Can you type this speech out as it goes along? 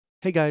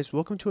Hey guys,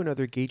 welcome to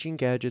another Gauging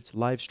Gadgets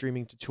live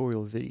streaming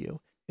tutorial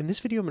video. In this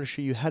video, I'm going to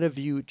show you how to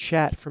view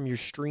chat from your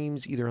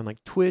streams either on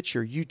like Twitch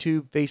or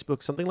YouTube,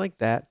 Facebook, something like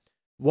that,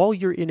 while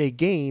you're in a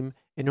game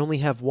and only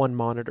have one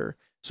monitor.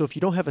 So if you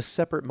don't have a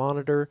separate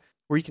monitor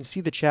where you can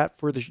see the chat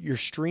for your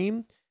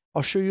stream,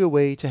 I'll show you a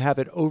way to have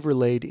it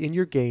overlaid in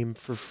your game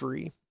for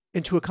free.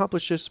 And to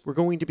accomplish this, we're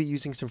going to be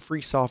using some free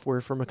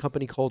software from a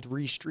company called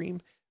Restream.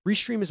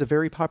 Restream is a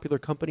very popular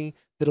company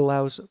that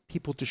allows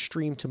people to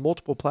stream to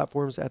multiple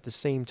platforms at the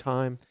same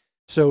time.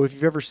 So if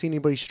you've ever seen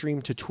anybody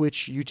stream to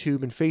Twitch,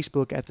 YouTube, and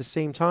Facebook at the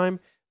same time,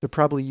 they're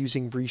probably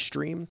using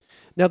Restream.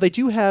 Now they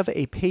do have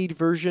a paid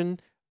version,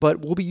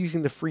 but we'll be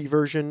using the free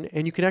version,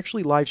 and you can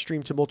actually live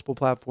stream to multiple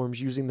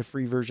platforms using the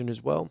free version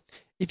as well.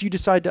 If you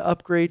decide to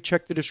upgrade,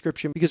 check the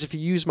description, because if you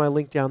use my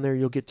link down there,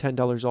 you'll get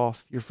 $10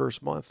 off your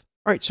first month.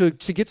 All right, so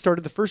to get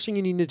started, the first thing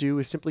you need to do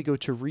is simply go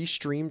to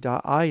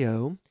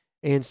restream.io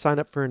and sign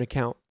up for an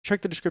account.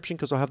 Check the description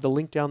because I'll have the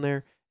link down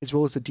there as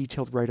well as a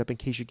detailed write-up in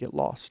case you get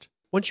lost.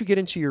 Once you get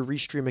into your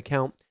Restream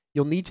account,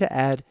 you'll need to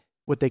add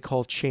what they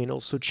call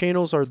channels. So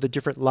channels are the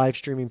different live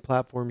streaming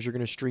platforms you're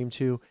going to stream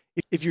to.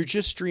 If you're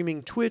just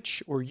streaming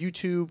Twitch or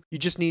YouTube, you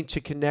just need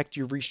to connect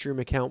your Restream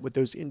account with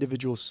those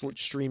individual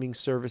streaming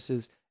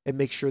services and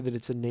make sure that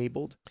it's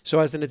enabled.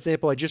 So as an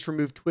example, I just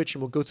removed Twitch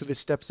and we'll go through the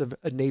steps of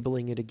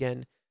enabling it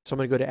again. So I'm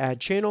going to go to add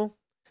channel.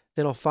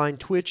 Then I'll find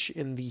Twitch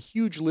in the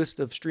huge list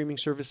of streaming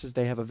services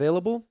they have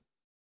available.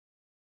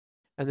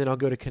 And then I'll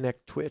go to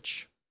connect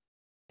Twitch.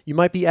 You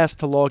might be asked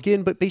to log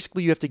in, but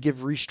basically you have to give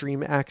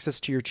Restream access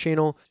to your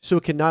channel so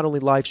it can not only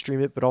live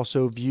stream it, but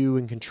also view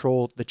and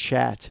control the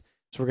chat.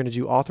 So we're going to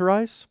do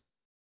authorize.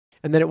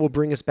 And then it will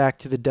bring us back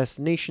to the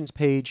destinations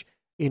page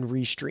in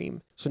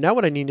Restream. So now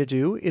what I need to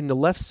do in the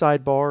left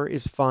sidebar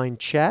is find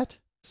chat,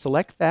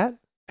 select that.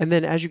 And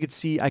then as you can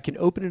see, I can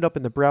open it up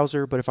in the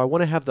browser, but if I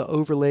want to have the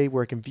overlay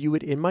where I can view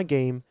it in my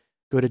game,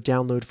 go to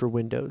download for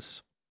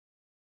Windows.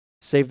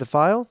 Save the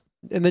file,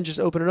 and then just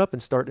open it up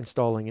and start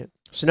installing it.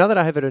 So now that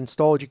I have it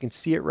installed, you can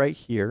see it right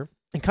here.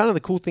 And kind of the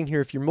cool thing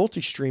here, if you're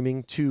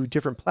multi-streaming to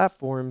different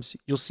platforms,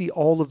 you'll see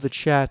all of the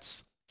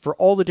chats for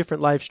all the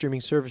different live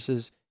streaming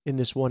services in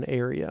this one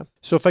area.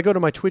 So if I go to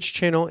my Twitch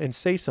channel and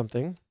say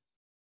something,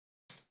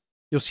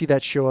 you'll see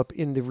that show up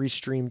in the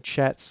Restream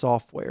chat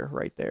software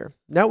right there.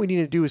 Now what we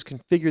need to do is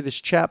configure this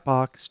chat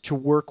box to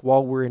work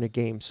while we're in a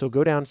game. So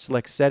go down,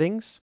 select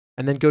settings,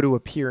 and then go to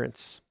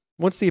appearance.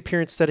 Once the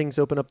appearance settings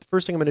open up, the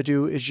first thing I'm going to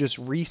do is just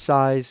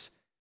resize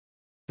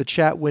the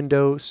chat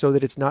window so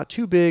that it's not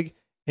too big,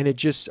 and it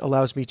just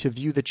allows me to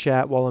view the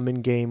chat while I'm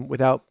in game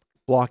without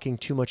blocking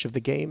too much of the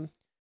game.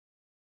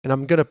 And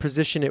I'm going to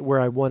position it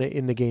where I want it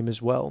in the game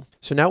as well.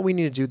 So now what we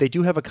need to do, they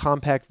do have a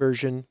compact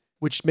version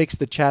which makes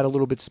the chat a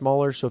little bit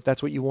smaller. So if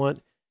that's what you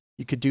want,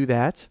 you could do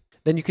that.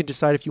 Then you can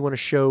decide if you want to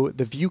show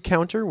the view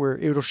counter, where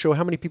it'll show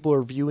how many people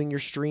are viewing your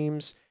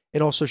streams.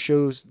 It also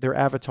shows their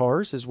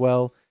avatars as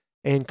well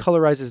and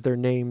colorizes their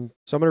name.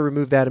 So I'm going to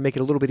remove that and make it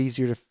a little bit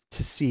easier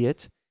to see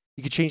it.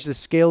 You can change the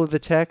scale of the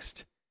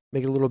text,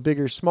 make it a little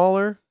bigger,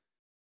 smaller,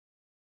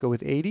 go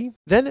with 80.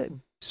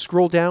 Then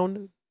scroll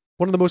down.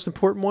 One of the most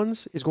important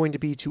ones is going to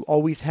be to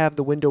always have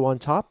the window on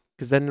top,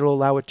 because then it'll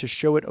allow it to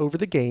show it over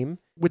the game.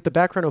 With the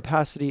background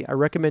opacity, I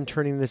recommend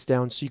turning this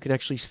down so you can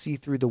actually see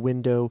through the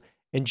window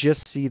and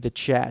just see the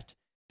chat.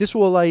 This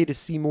will allow you to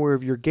see more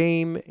of your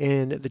game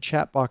and the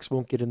chat box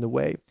won't get in the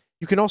way.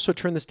 You can also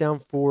turn this down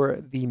for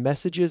the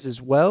messages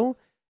as well.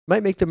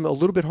 Might make them a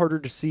little bit harder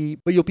to see,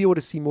 but you'll be able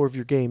to see more of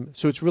your game.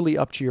 So it's really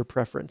up to your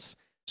preference.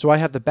 So I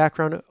have the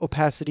background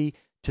opacity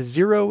to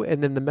 0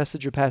 and then the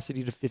message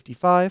opacity to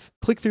 55.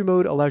 Click-through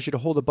mode allows you to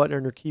hold a button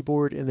on your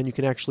keyboard and then you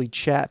can actually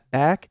chat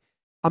back.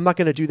 I'm not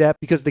going to do that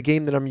because the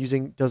game that I'm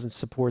using doesn't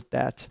support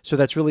that. So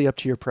that's really up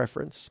to your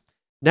preference.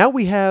 Now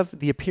we have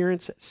the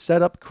appearance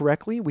set up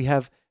correctly. We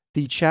have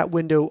the chat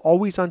window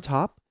always on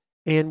top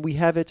and we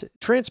have it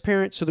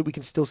transparent so that we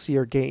can still see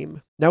our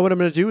game. Now what I'm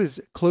going to do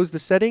is close the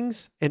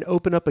settings and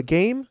open up a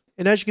game.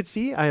 And as you can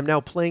see, I am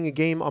now playing a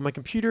game on my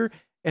computer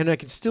and I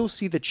can still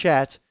see the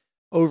chat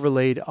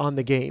overlaid on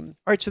the game.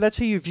 All right, so that's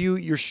how you view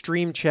your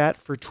stream chat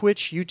for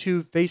Twitch,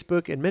 YouTube,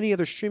 Facebook, and many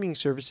other streaming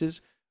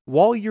services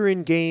while you're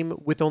in game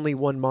with only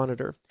one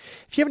monitor.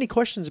 If you have any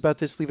questions about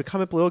this, leave a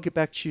comment below. I'll get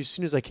back to you as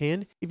soon as I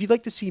can. If you'd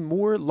like to see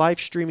more live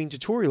streaming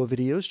tutorial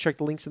videos, check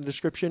the links in the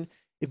description.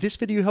 If this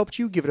video helped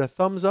you, give it a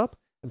thumbs up,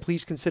 and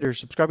please consider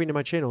subscribing to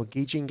my channel,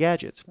 Gauging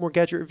Gadgets, for more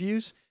gadget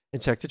reviews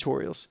and tech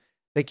tutorials.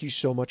 Thank you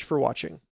so much for watching.